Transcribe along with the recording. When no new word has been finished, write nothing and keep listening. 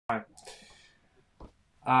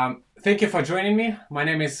Thank you for joining me. My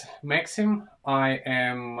name is Maxim. I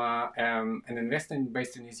am an investor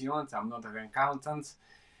based in New Zealand. I'm not an accountant.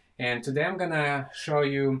 And today I'm going to show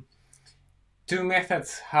you two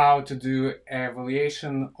methods how to do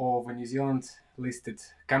evaluation of a New Zealand listed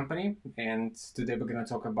company. And today we're going to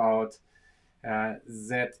talk about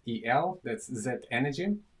ZEL, that's Z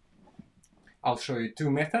Energy. I'll show you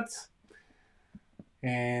two methods.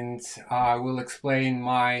 And I will explain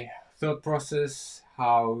my thought process,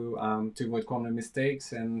 how to avoid common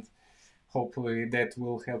mistakes, and hopefully that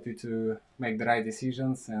will help you to make the right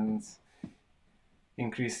decisions and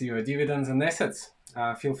increase your dividends and assets.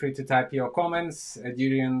 Feel free to type your comments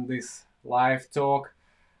during this live talk.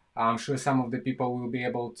 I'm sure some of the people will be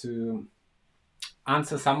able to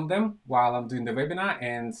answer some of them while I'm doing the webinar,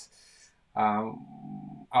 and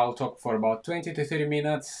I'll talk for about 20 to 30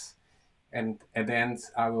 minutes, and at the end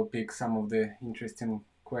I will pick some of the interesting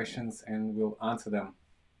questions and we'll answer them.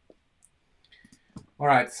 All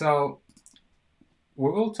right, so we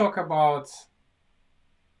will talk about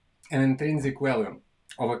an intrinsic value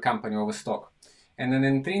of a company, of a stock. And an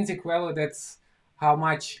intrinsic value, that's how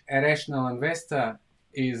much a rational investor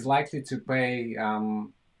is likely to pay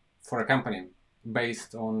for a company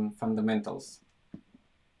based on fundamentals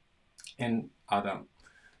and other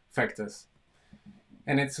factors.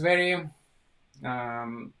 And it's very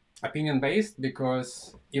opinion based,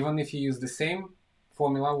 because even if you use the same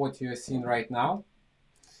formula what you're seeing right now,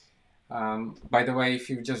 by the way, if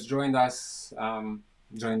you just joined us,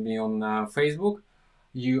 joined me on Facebook,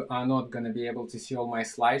 you are not going to be able to see all my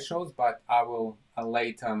slideshows, but I will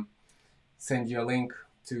later send you a link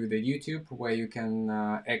to the YouTube where you can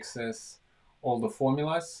access all the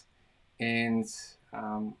formulas, and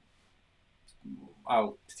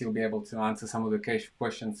I'll still be able to answer some of the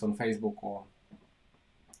questions on Facebook or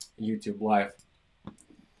YouTube Live.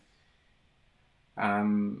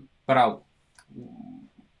 But I'll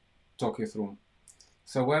talk you through.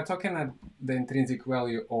 So we're talking at the intrinsic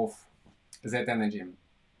value of Z Energy.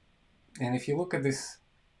 And if you look at this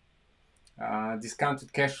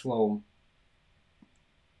discounted cash flow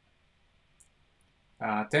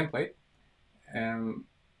template,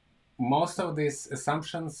 most of these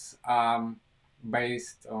assumptions are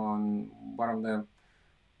based on one of the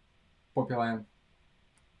popular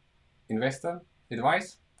investor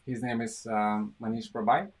advice. His name is Manish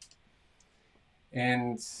Prabhai.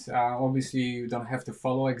 And obviously you don't have to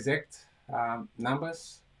follow exact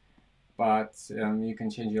numbers, but you can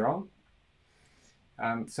change your own.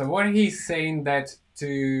 So what he's saying, that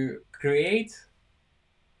to create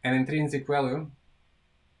an intrinsic value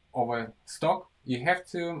of a stock, you have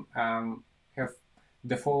to have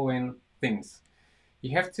the following things.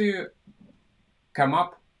 You have to come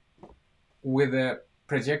up with a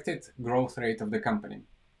projected growth rate of the company.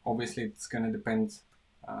 Obviously it's going to depend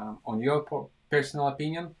on your personal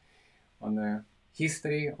opinion, on the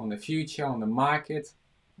history, on the future, on the market,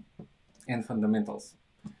 and fundamentals.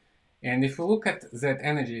 And if we look at Z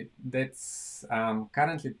Energy, that's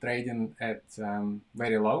currently trading at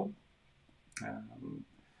very low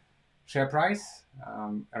share price,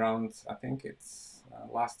 around, I think it's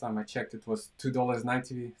last time I checked, it was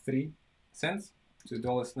 $2.93,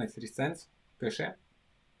 $2.93 per share.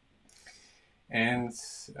 And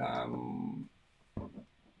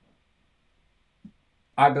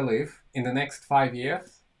I believe in the next 5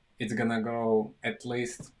 years it's gonna grow at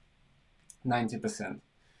least 90%.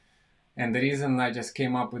 And the reason I just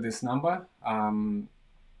came up with this number,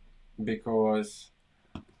 because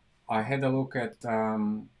I had a look at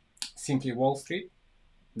Simply Wall Street.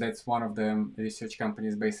 That's one of the research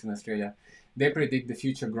companies based in Australia. They predict the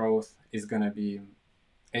future growth is gonna be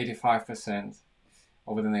 85%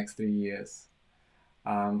 over the next 3 years.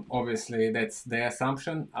 Obviously that's their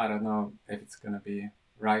assumption. I don't know if it's gonna be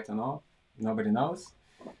right or not. Nobody knows.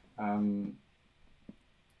 I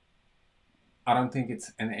don't think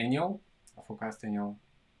it's an annual, a forecast annual.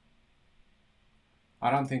 I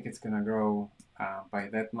don't think it's gonna grow by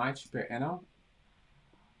that much per annum.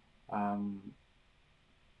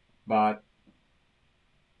 But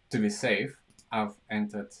to be safe, I've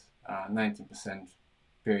entered 19%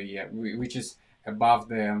 per year, which is above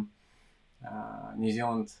the New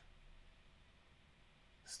Zealand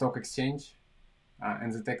Stock Exchange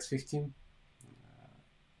NZX 15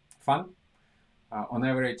 fund. On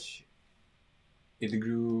average, it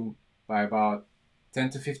grew by about 10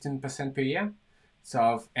 to 15% per year. So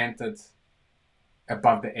I've entered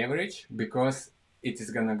above the average because it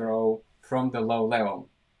is gonna grow from the low level.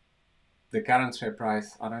 The current share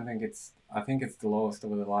price, I think it's the lowest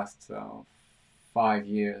over the last 5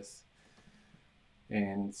 years.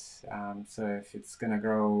 And so if it's gonna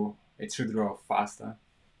grow, it should grow faster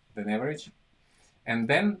than average. And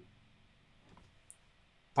then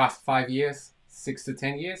past 5 years, 6 to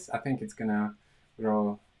 10 years, I think it's gonna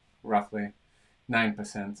grow roughly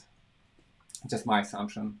 9%. Just my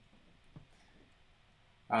assumption.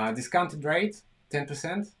 Discounted rate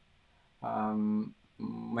 10%.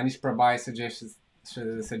 Manish Prabhai suggests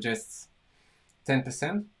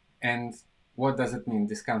 10%. And what does it mean,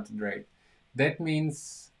 discounted rate? That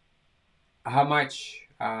means how much,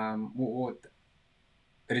 what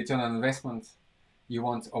return on investment you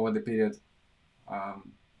want over the period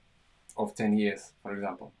of 10 years, for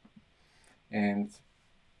example. And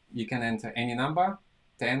you can enter any number,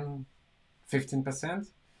 10,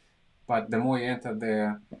 15%, but the more you enter,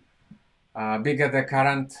 the bigger the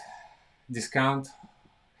current discount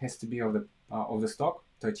has to be of the stock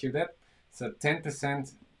to achieve that. So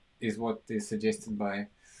 10% is what is suggested by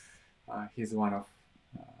he's one of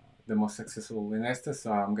the most successful investors,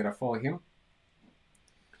 so I'm gonna follow him.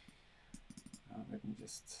 Let me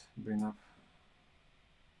just bring up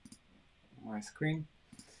my screen.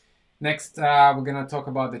 Next, we're gonna talk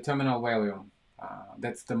about the terminal value.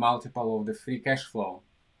 That's the multiple of the free cash flow.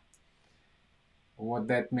 What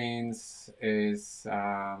that means is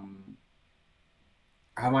how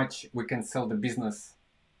much we can sell the business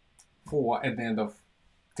for at the end of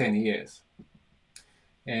 10 years.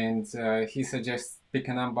 And he suggests pick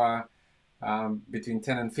a number between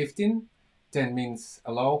 10 and 15. 10 means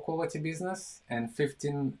a low quality business and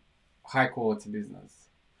 15 high quality business,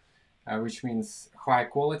 which means high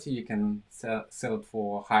quality you can sell it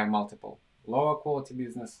for high multiple. Lower quality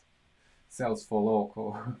business sells for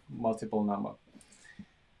low multiple number.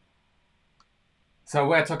 So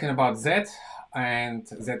we're talking about Z and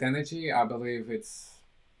Z Energy. I believe it's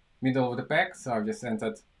middle of the pack, so I've just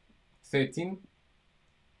entered 13.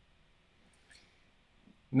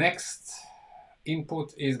 Next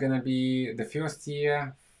input is gonna be the first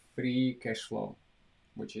year free cash flow,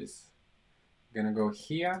 which is gonna go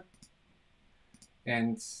here.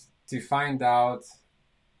 And to find out,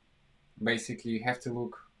 basically you have to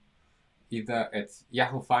look either at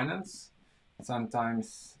Yahoo Finance.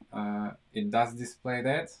 Sometimes it does display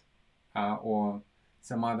that, or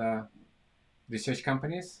some other research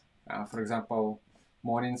companies. For example,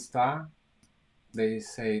 Morningstar, they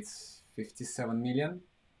say it's 57 million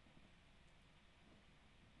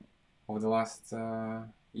over the last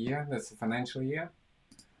year. That's a financial year.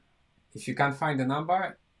 If you can't find the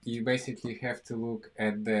number, you basically have to look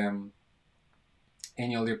at the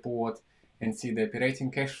annual report and see the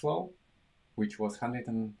operating cash flow, which was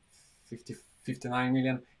 159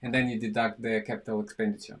 million, and then you deduct the capital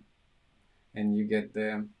expenditure and you get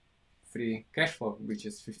the free cash flow, which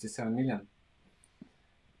is 57 million.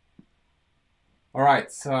 All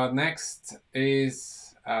right, so next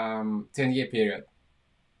is 10-year period.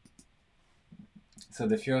 So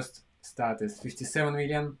the first start is 57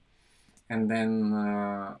 million, and then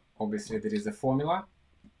obviously there is a formula.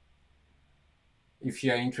 If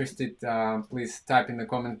you are interested, please type in the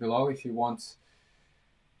comment below if you want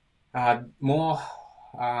more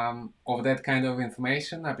of that kind of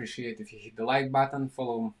information. I appreciate if you hit the like button,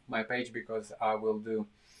 follow my page, because I will do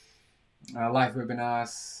live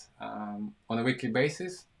webinars on a weekly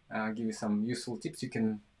basis, give you some useful tips you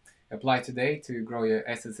can apply today to grow your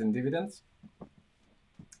assets and dividends.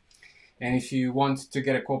 And if you want to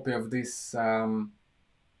get a copy of this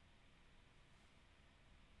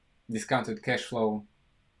discounted cash flow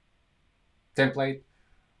template,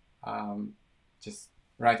 just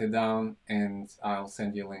write it down and I'll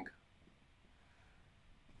send you a link.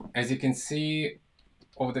 As you can see,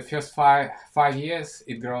 over the first five years,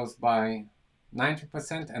 it grows by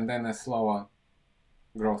 90% and then a slower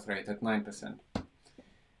growth rate at 9%.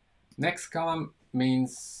 Next column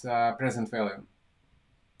means present value.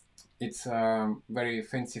 It's a very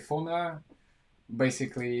fancy formula.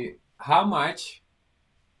 Basically, how much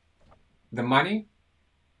the money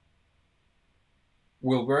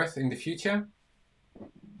will worth in the future,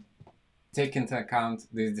 take into account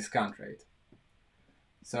this discount rate.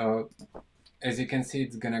 So as you can see,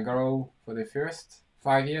 it's gonna grow for the first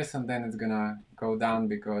 5 years and then it's gonna go down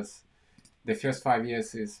because the first 5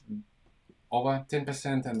 years is over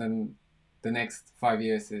 10% and then the next 5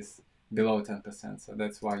 years is below 10%. So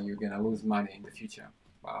that's why you're gonna lose money in the future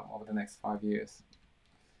over the next 5 years.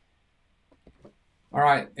 All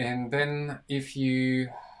right, and then if you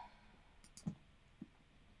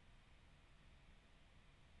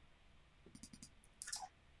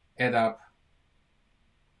add up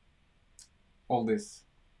all this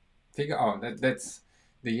figure, that's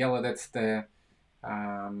the yellow, that's the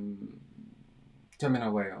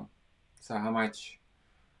terminal value. So how much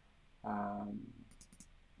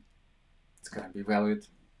It's going to be valued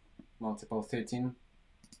multiple 13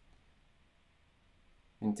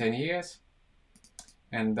 in 10 years.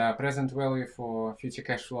 And present value for future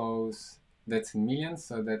cash flows, that's in millions,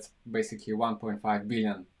 so that's basically 1.5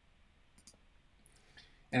 billion.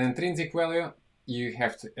 And intrinsic value, you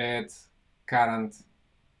have to add current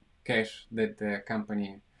cash that the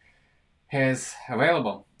company has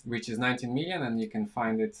available, which is 19 million, and you can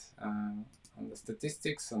find it on the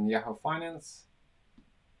statistics on Yahoo Finance.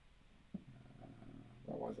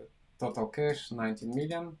 What was it? Total cash, 19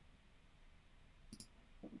 million.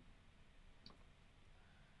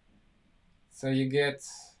 So you get,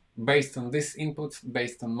 based on this input,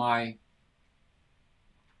 based on my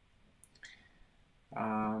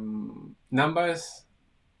numbers,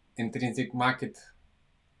 intrinsic market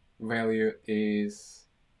value is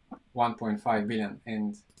 1.5 billion.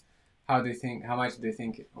 And how much do you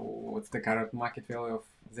think, what's the current market value of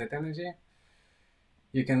Z-Energy?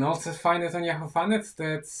 You can also find it on Yahoo Finance.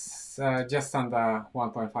 That's just under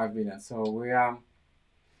 1.5 billion. So we are,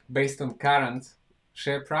 based on current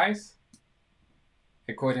share price,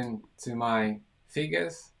 according to my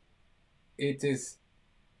figures, it is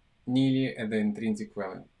nearly at the intrinsic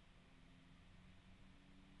value.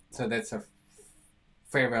 So that's a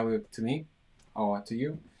fair value to me or to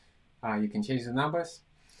you. You can change the numbers.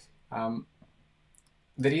 The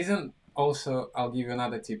reason also, I'll give you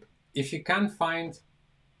another tip. If you can't find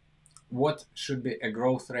what should be a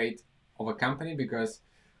growth rate of a company, because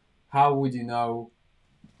how would you know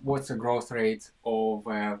what's a growth rate of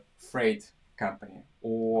a freight company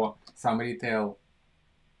or some retail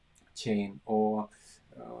chain or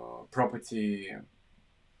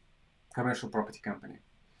commercial property company?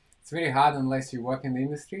 It's very hard unless you work in the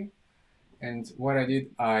industry. And what I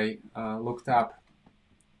did, I looked up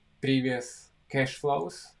previous cash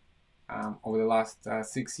flows over the last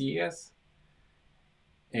 6 years,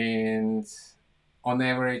 and on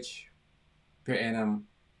average per annum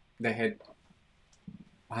they had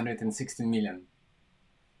 116 million.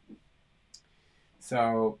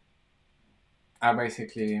 So I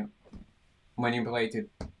basically manipulated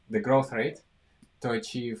the growth rate to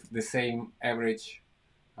achieve the same average.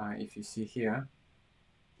 If you see here,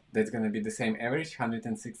 that's going to be the same average,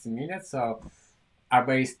 160 million. So I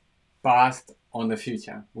based past on the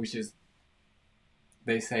future, which is,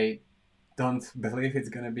 they say, don't believe it's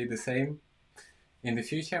going to be the same in the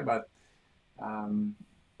future, but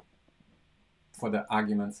for the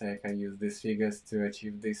argument's sake, I use these figures to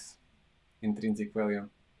achieve this intrinsic value.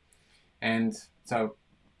 And so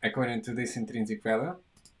according to this intrinsic value,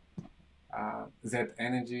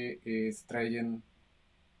 Z-Energy is trading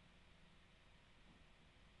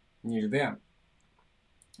near there.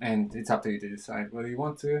 And it's up to you to decide whether you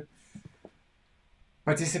want to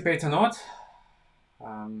participate or not.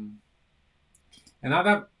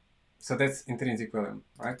 So that's intrinsic value,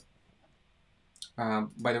 right?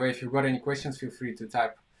 By the way, if you've got any questions, feel free to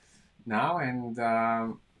type now. And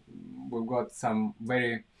we've got some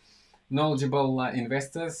very knowledgeable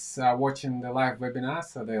investors watching the live webinar,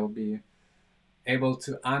 so they'll be able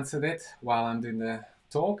to answer that while I'm doing the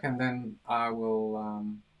talk, and then I will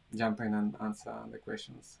jump in and answer the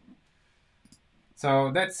questions.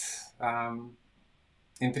 So that's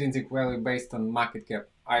intrinsic value based on market cap.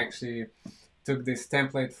 I actually took this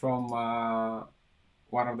template from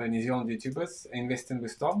one of the New Zealand YouTubers, Investing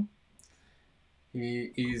with Tom.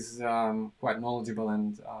 He is quite knowledgeable,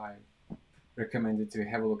 and I recommend you to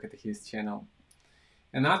have a look at his channel.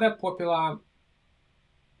 Another popular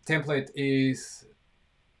template is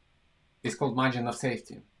called margin of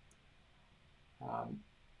safety.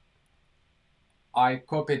 I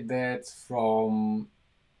copied that from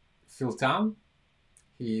Phil Town.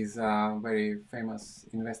 He's a very famous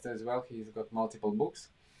investor as well. He's got multiple books.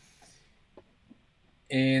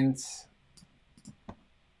 And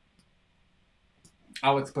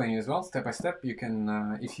I'll explain you as well, step by step. You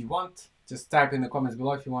can, if you want, just type in the comments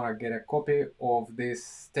below if you want to get a copy of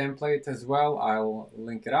this template as well. I'll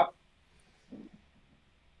link it up.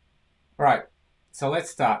 All right, so let's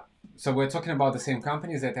start. So we're talking about the same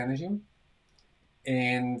company, Z-Energy,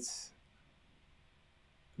 and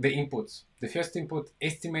the inputs. The first input,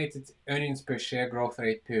 estimated earnings per share growth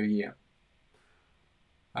rate per year.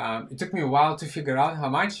 It took me a while to figure out how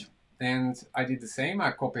much, and I did the same.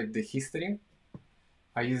 I copied the history.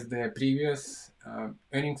 I used the previous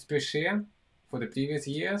earnings per share for the previous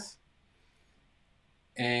years,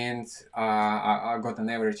 and I got an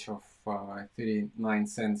average of 39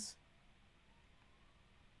 cents.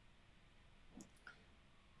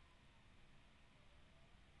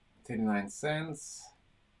 39 cents.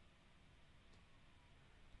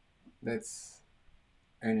 That's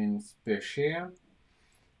earnings per share,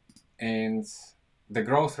 and the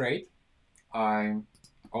growth rate I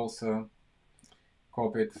also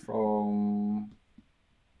copied from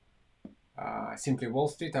Simply Wall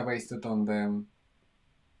Street. I based it on the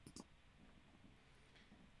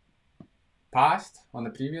past, on the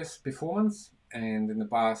previous performance, and in the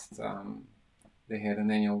past they had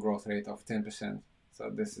an annual growth rate of 10%. So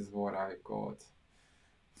this is what I got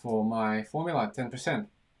for my formula, 10%.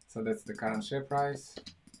 So that's the current share price,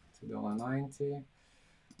 $2.90. All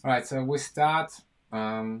right, so we start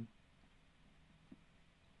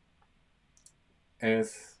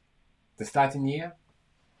as the starting year,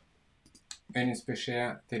 earnings per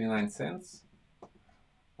share 39 cents.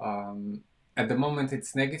 At the moment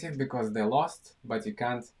it's negative because they lost, but you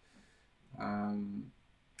can't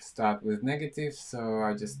start with negative, so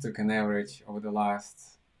I just took an average over the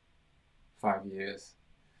last 5 years.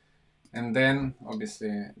 And then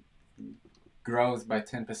obviously grows by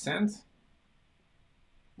 10%,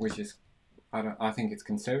 which is, I think it's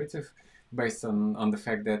conservative based on the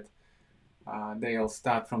fact that they'll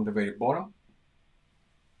start from the very bottom,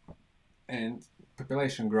 and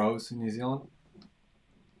population grows in New Zealand.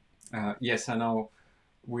 Yes, I know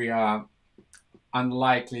we are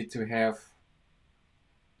unlikely to have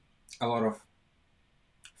a lot of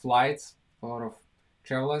flights, a lot of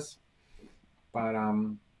travelers, but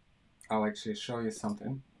I'll actually show you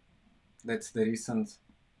something. That's the recent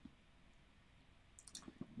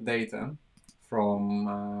data from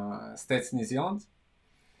Stats New Zealand,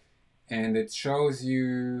 and it shows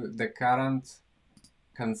you the current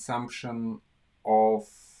consumption of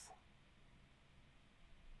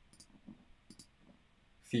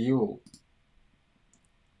fuel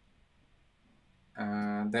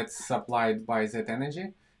that's supplied by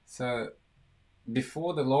Z-Energy. So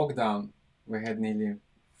before the lockdown we had nearly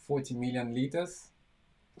 40 million liters,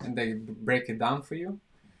 and they break it down for you,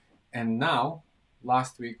 and now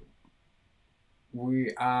last week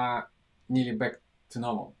we are nearly back to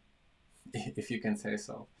normal, if you can say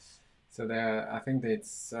so. So I think that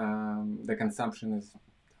it's the consumption is,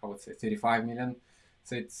 I would say, 35 million.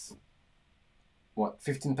 So it's what,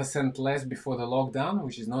 15% less before the lockdown,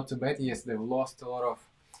 which is not too bad. Yes, they've lost a lot of.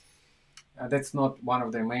 That's not one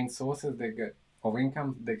of their main sources they get of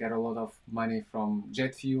income. They get a lot of money from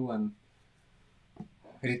jet fuel and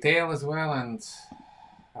retail as well, and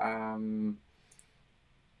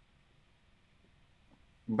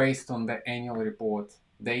based on the annual report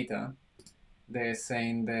data, they're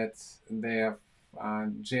saying that their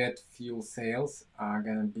jet fuel sales are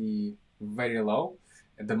going to be very low.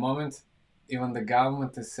 At the moment, even the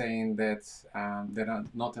government is saying that there are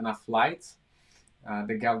not enough flights.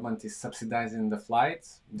 The government is subsidizing the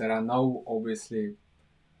flights. There are no, obviously,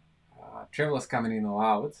 travelers coming in or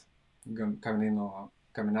out, coming in or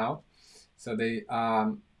coming out. So they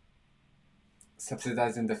are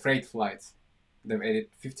subsidizing the freight flights. They've added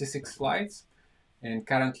 56 flights, and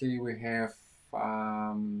currently we have,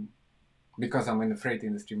 because I'm in the freight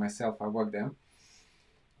industry myself, I work there.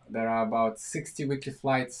 There are about 60 weekly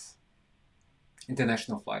flights,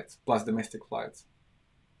 international flights, plus domestic flights.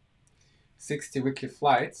 60 weekly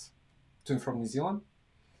flights to and from New Zealand.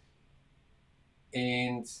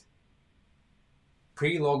 And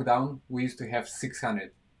pre-lockdown, we used to have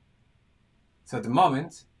 600. So at the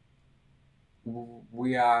moment,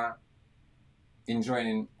 we are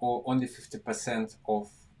enjoying only 50% of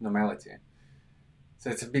normality. So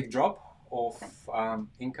it's a big drop of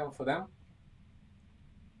income for them.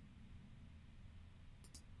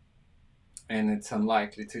 And it's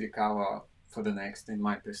unlikely to recover for the next, in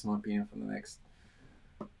my personal opinion, for the next.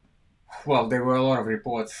 Well, there were a lot of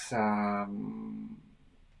reports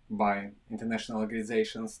by international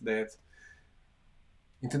organizations that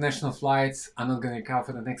international flights are not going to recover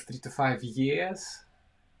for the next 3 to 5 years.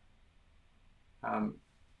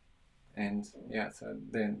 And yeah, so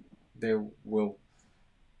then they will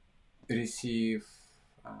receive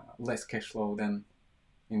less cash flow than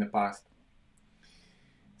in the past.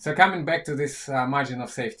 So coming back to this margin of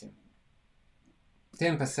safety,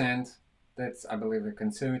 10%, that's, I believe, a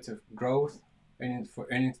conservative growth for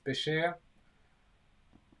earnings per share.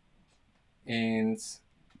 And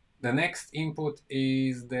the next input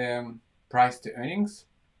is the price to earnings.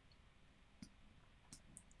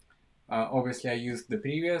 Obviously, I used the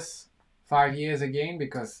previous 5 years again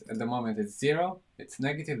because at the moment it's zero, it's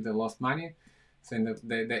negative, they lost money. So in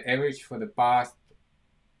the average for the past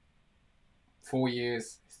 4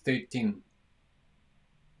 years is 13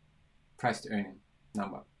 price to earning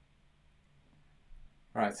number.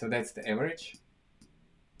 All right, so that's the average.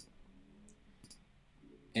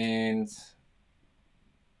 And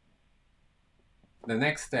the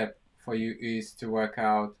next step for you is to work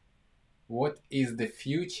out what is the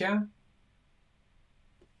future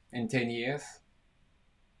in 10 years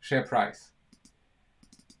share price.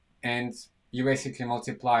 And you basically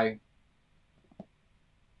multiply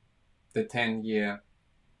the 10-year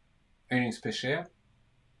earnings per share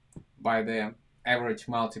by the average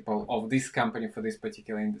multiple of this company for this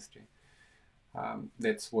particular industry.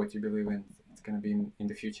 That's what you believe in it's going to be in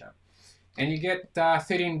the future. And you get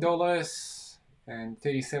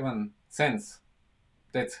 $13.37.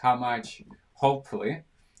 That's how much, hopefully,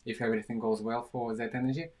 if everything goes well for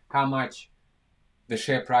Z-Energy, how much the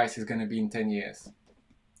share price is going to be in 10 years.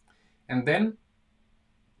 And then,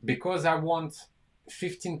 because I want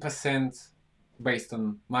 15% based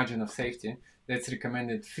on margin of safety, that's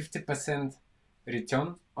recommended 50%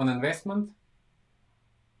 return on investment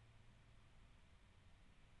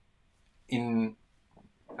in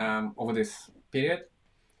over this period.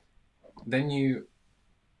 Then you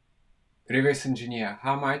reverse engineer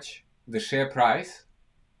how much the share price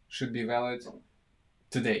should be valued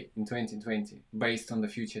today in 2020 based on the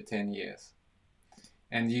future 10 years.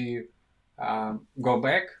 And you go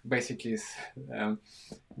back, basically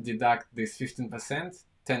deduct this 15%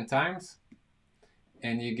 10 times,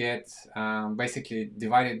 and you get basically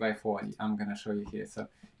divided by 4. I'm going to show you here. So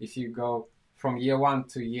if you go from year 1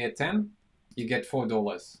 to year 10, you get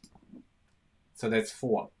 $4. So that's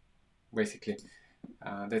 4, basically.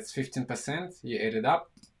 That's 15%, you add it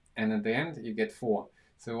up, and at the end you get 4.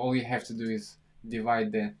 So all you have to do is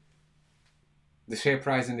divide the share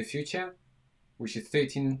price in the future, which is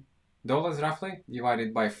 $13 roughly,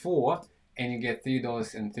 divided by 4, and you get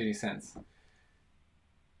 $3.30.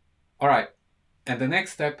 Alright, and the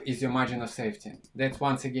next step is your margin of safety. That,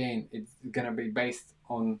 once again, it's gonna be based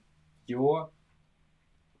on your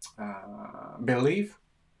belief.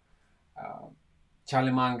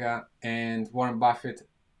 Charlie Munger and Warren Buffett,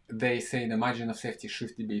 they say the margin of safety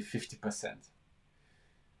should be 50%.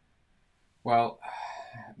 Well,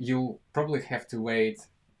 you probably have to wait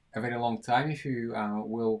a very long time if you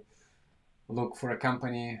will look for a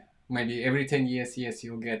company. Maybe every 10 years, yes,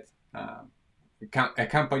 you'll get a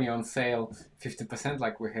company on sale 50%,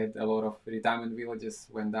 like we had a lot of retirement villages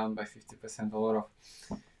went down by 50%, a lot of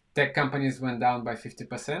tech companies went down by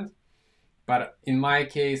 50%. But in my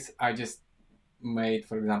case, I just made,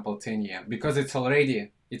 for example, 10 year, because it's already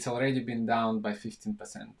been down by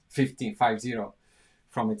 15%, 50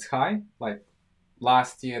 from its high. Like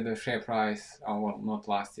last year, the share price, well, not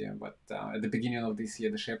last year, but at the beginning of this year,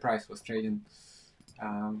 the share price was trading,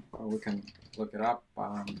 we can look it up,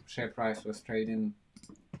 share price was trading,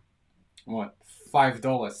 what, $5,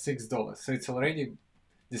 $6. So it's already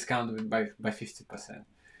discounted by 50%.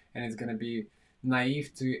 And it's going to be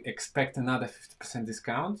naive to expect another 50%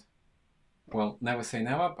 discount. Well, never say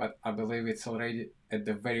never, but I believe it's already at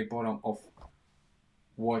the very bottom of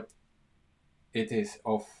what it is,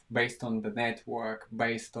 based on the network,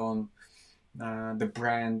 based on the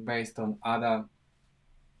brand, based on other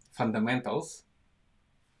fundamentals.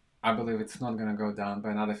 I believe it's not going to go down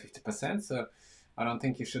by another 50%. So I don't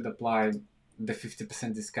think you should apply the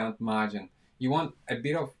 50% discount margin. You want a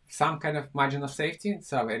bit of some kind of margin of safety.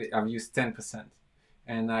 So I've used 10%,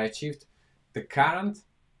 and I achieved the current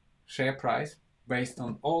share price based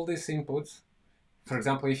on all these inputs. For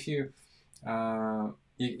example, if you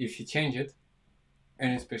change it,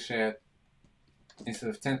 earnings per share, instead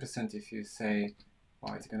of 10%, if you say,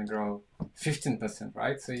 well, it's going to grow 15%,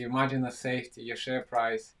 right? So your margin of safety, your share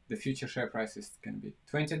price, the future share price is going to be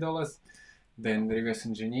 $20. Then the reverse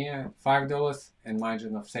engineer, $5, and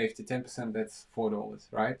margin of safety 10%, that's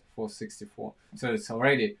 $4, right? $4.64. So it's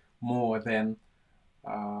already more than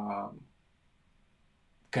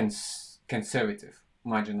conservative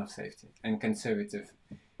margin of safety and conservative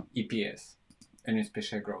EPS, earnings per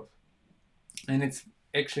share growth. And it's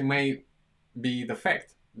actually may be the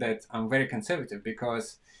fact that I'm very conservative,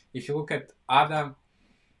 because if you look at other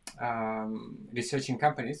researching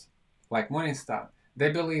companies like Morningstar, they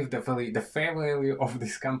believe the fair value of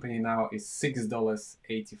this company now is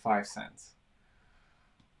 $6.85.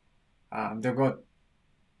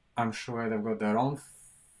 I'm sure they've got their own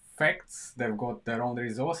facts, they've got their own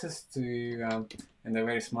resources and they're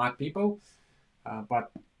very smart people,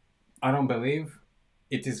 but I don't believe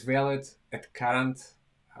it is valid at current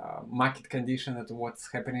market condition, at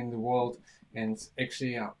what's happening in the world. And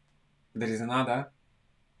actually there is another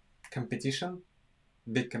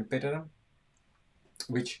big competitor,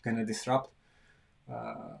 which gonna disrupt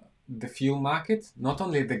the fuel market. Not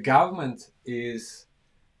only the government is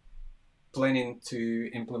planning to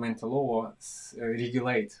implement a law,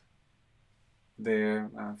 regulate the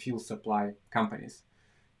fuel supply companies.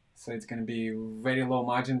 so it's going to be very low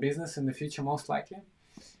margin business in the future, most likely.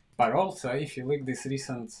 But also, if you look these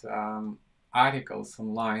recent articles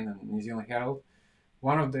online on New Zealand Herald,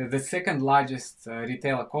 one of the second largest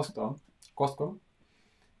retailer, Costco,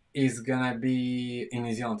 is gonna be in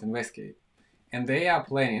New Zealand, in Westgate, and they are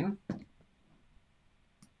planning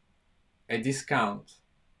a discount.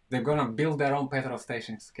 They're gonna build their own petrol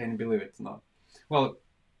stations. Can you believe it or not? Well,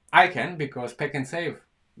 I can, because Pack and Save,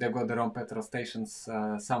 they've got their own petrol stations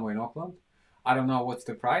somewhere in Auckland. I don't know what's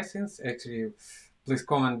the price is. Actually, please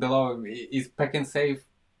comment below. Is Pack and Save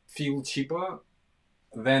fuel cheaper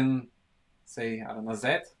than, say, I don't know, Z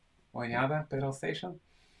or any other petrol station?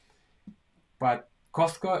 But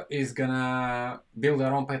Costco is gonna build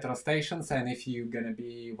their own petrol stations, and if you're gonna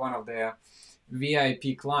be one of their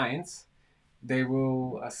VIP clients, they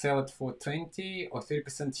will sell it for 20 or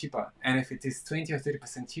 30% cheaper. And if it is 20 or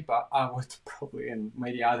 30% cheaper, I would probably, and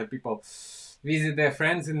maybe other people, visit their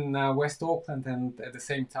friends in West Auckland and at the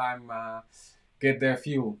same time get their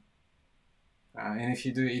fuel. And if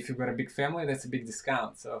you've got a big family, that's a big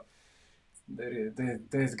discount. So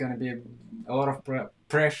there's going to be a lot of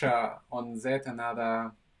pressure on Z and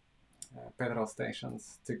other petrol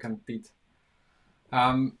stations to compete.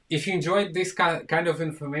 If you enjoyed this kind of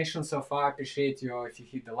information so far, I appreciate you if you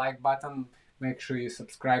hit the like button. Make sure you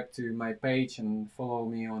subscribe to my page and follow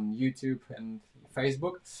me on YouTube and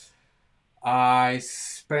Facebook. I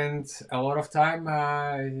spent a lot of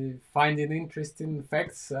time finding interesting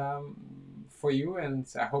facts for you, and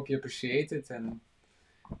I hope you appreciate it, and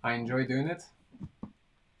I enjoy doing it.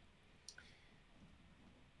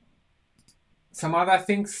 Some other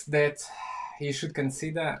things that you should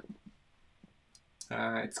consider.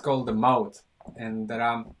 It's called the mode, and there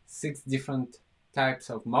are 6 different types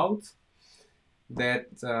of modes that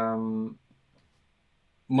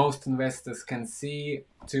most investors can see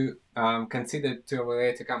to consider to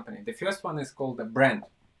evaluate a company. The first one is called the brand.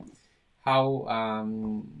 How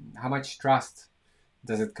much trust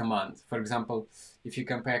does it command? For example, if you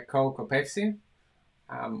compare Coke or Pepsi,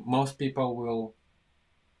 most people will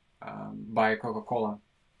buy Coca-Cola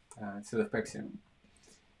instead of Pepsi.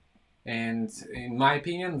 And in my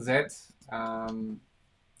opinion, that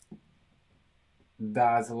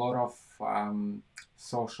does a lot of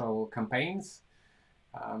social campaigns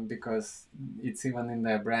because it's even in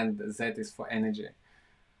their brand. Z is for energy,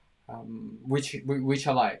 which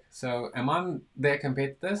I like. So among their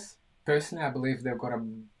competitors, personally, I believe they've got a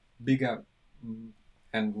bigger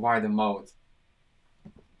and wider moat.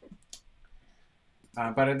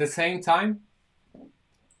 But at the same time,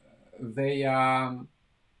 they are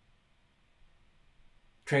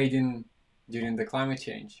trading during the climate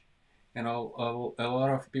change, and a lot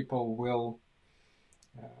of people will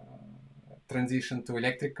transition to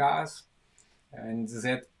electric cars, and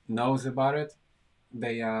Z knows about it.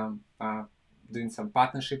 They are doing some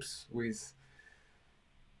partnerships with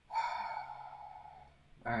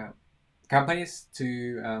companies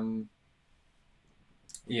to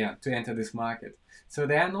enter this market. So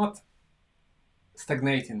they are not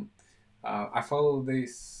stagnating. I follow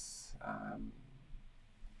this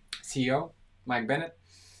CEO, Mike Bennett,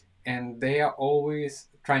 and they are always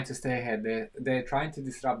trying to stay ahead. They're trying to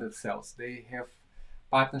disrupt themselves. They have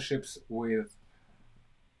partnerships with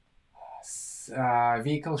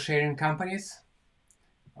vehicle sharing companies,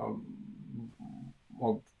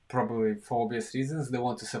 or probably for obvious reasons. They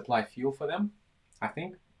want to supply fuel for them, I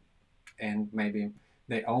think, and maybe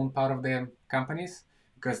they own part of their companies,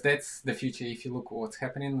 because that's the future. If you look at what's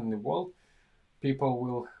happening in the world, people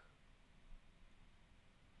will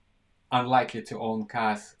unlikely to own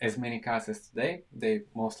cars, as many cars as today. They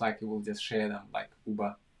most likely will just share them, like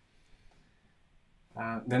Uber.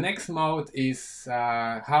 The next mode is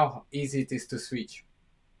how easy it is to switch.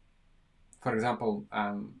 For example,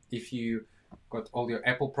 if you got all your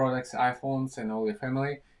Apple products, iPhones, and all your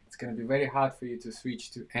family, it's going to be very hard for you to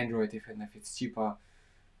switch to Android, even if it's cheaper.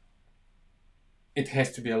 It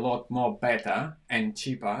has to be a lot more better and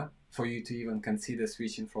cheaper for you to even consider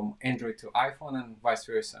switching from Android to iPhone, and vice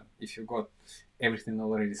versa, if you've got everything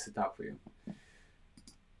already set up for you.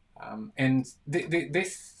 And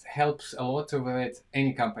this helps a lot to evaluate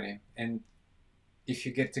any company. And if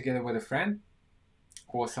you get together with a friend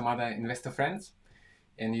or some other investor friends,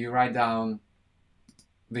 and you write down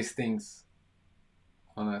these things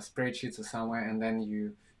on a spreadsheet or somewhere, and then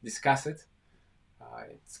you discuss it,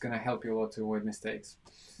 it's going to help you a lot to avoid mistakes.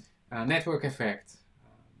 Network effect,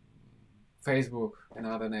 Facebook and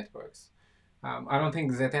other networks. I don't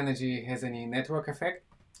think Z-Energy has any network effect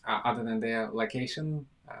other than their location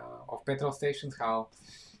of petrol stations.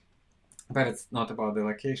 But it's not about the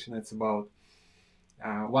location. It's about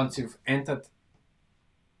once you've entered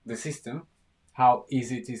the system, how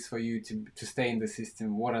easy it is for you to stay in the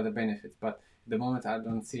system, what are the benefits. But at the moment I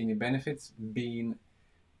don't see any benefits being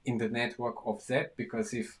in the network of Z,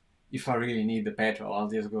 because if I really need the petrol, I'll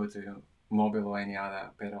just go to Mobil or any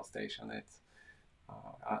other petrol station.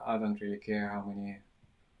 I don't really care how many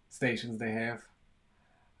stations they have.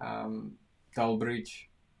 Toll bridge,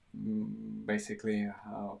 basically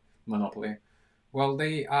monopoly. Well,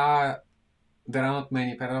 there are not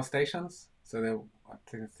many petrol stations, so they're, I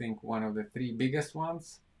think, one of the 3 biggest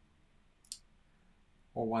ones,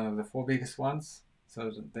 or one of the 4 biggest ones, so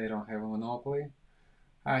they don't have a monopoly.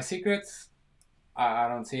 Secrets, I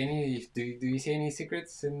don't see any. Do you see any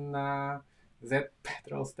secrets in Z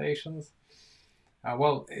petrol stations?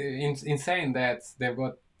 Well, in saying that, they've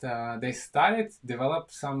got they started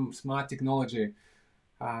develop some smart technology,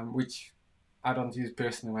 which I don't use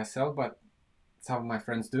personally myself, but some of my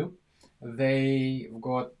friends do. They've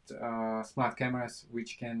got smart cameras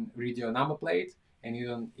which can read your number plate, and you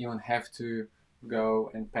don't even have to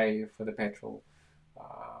go and pay for the petrol.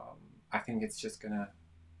 I think it's just gonna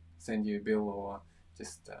send you a bill, or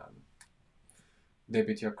just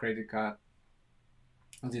debit your credit card,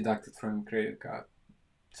 deduct it from credit card.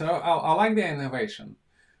 So I like the innovation.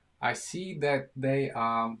 I see that they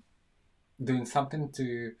are doing something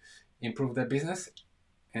to improve their business,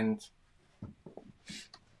 and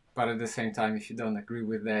but at the same time, if you don't agree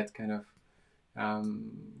with that kind of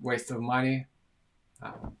waste of money,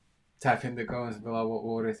 type in the comments below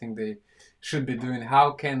what do you think they should be doing.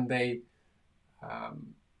 How can they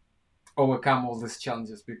overcome all these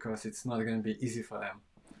challenges, because it's not going to be easy for them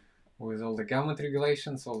with all the government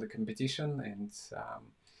regulations, all the competition, and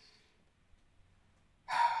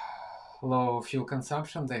low fuel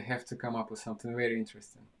consumption. They have to come up with something very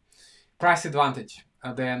interesting. Price advantage.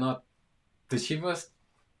 They are not the cheapest.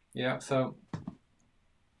 Yeah, so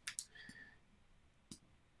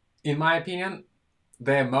in my opinion,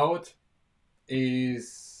 their mode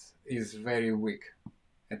is very weak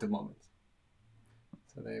at the moment.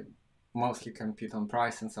 So they mostly compete on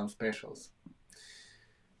price and some specials.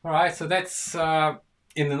 All right, so that's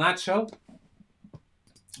in a nutshell.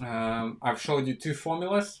 I've showed you 2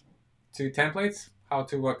 formulas, 2 templates, how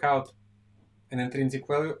to work out an intrinsic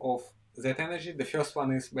value of Z energy. The first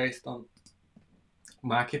one is based on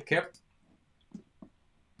market cap,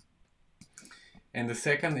 and the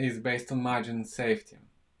second is based on margin safety.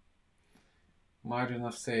 Margin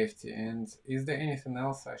of safety. And is there anything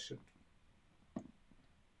else I should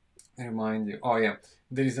remind you? Oh yeah,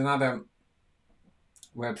 there is another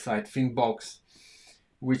website, Finbox,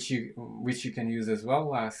 which you can use as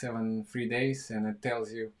well. 7 free days, and it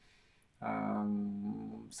tells you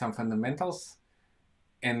some fundamentals,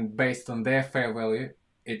 and based on their fair value,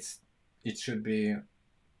 it should be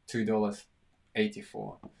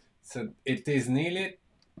 $2.84. So it is nearly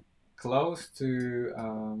close to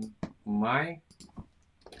my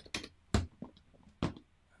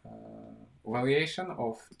valuation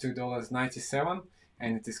of $2.97,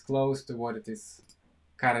 and it is close to what it is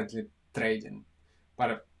currently trading.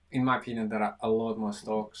 But in my opinion, there are a lot more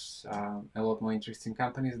stocks, a lot more interesting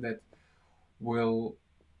companies that will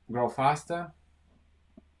grow faster.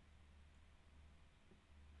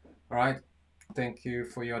 All right, thank you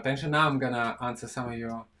for your attention. Now I'm gonna answer some of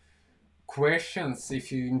your questions.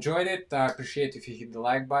 If you enjoyed it, I appreciate if you hit the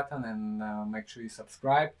like button, and make sure you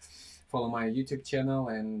subscribe. Follow my YouTube channel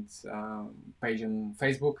and page on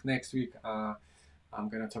Facebook. Next week I'm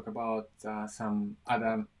gonna talk about some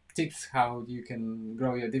other tips how you can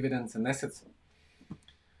grow your dividends and assets.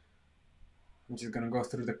 I'm just gonna go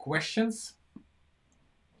through the questions.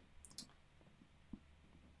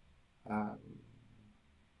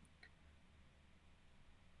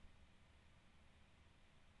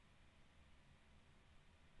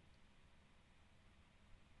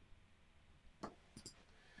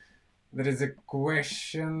 There is a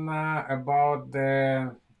question about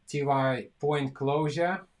the TY point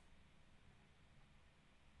closure.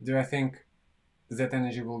 Do I think Z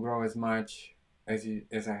energy will grow as much as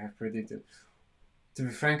I have predicted? To be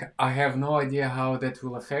frank, I have no idea how that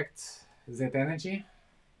will affect Z energy.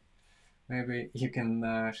 Maybe you can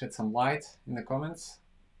shed some light in the comments.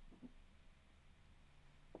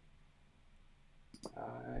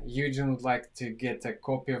 Eugene would like to get a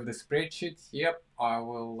copy of the spreadsheet. Yep, I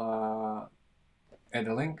will add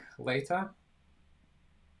a link later.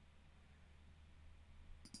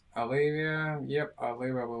 Olivia, yep,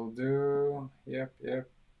 Olivia will do. Yep,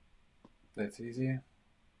 that's easy.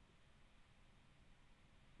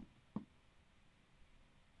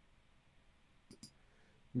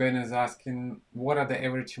 Ben is asking, what are the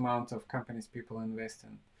average amount of companies people invest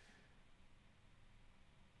in?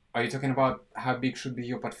 Are you talking about how big should be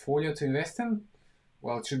your portfolio to invest in?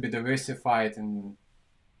 Well, it should be diversified, and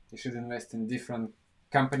you should invest in different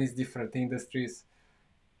companies, different industries,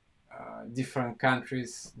 different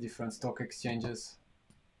countries, different stock exchanges.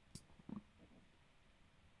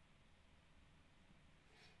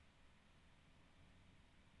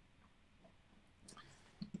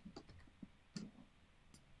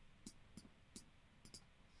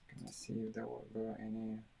 Let's see if there were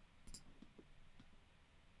any.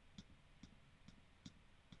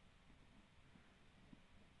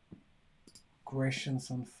 Questions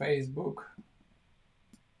on Facebook.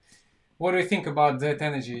 What do you think about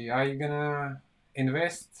Z-Energy? Are you gonna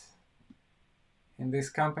invest in this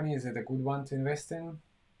company? Is it a good one to invest in?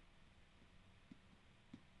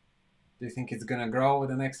 Do you think it's gonna grow over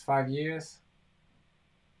the next 5 years?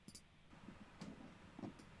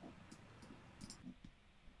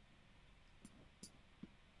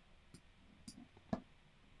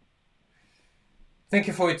 Thank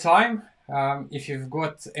you for your time. If you've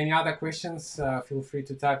got any other questions, feel free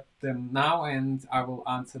to type them now and I will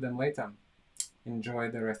answer them later. Enjoy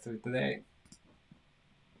the rest of the day.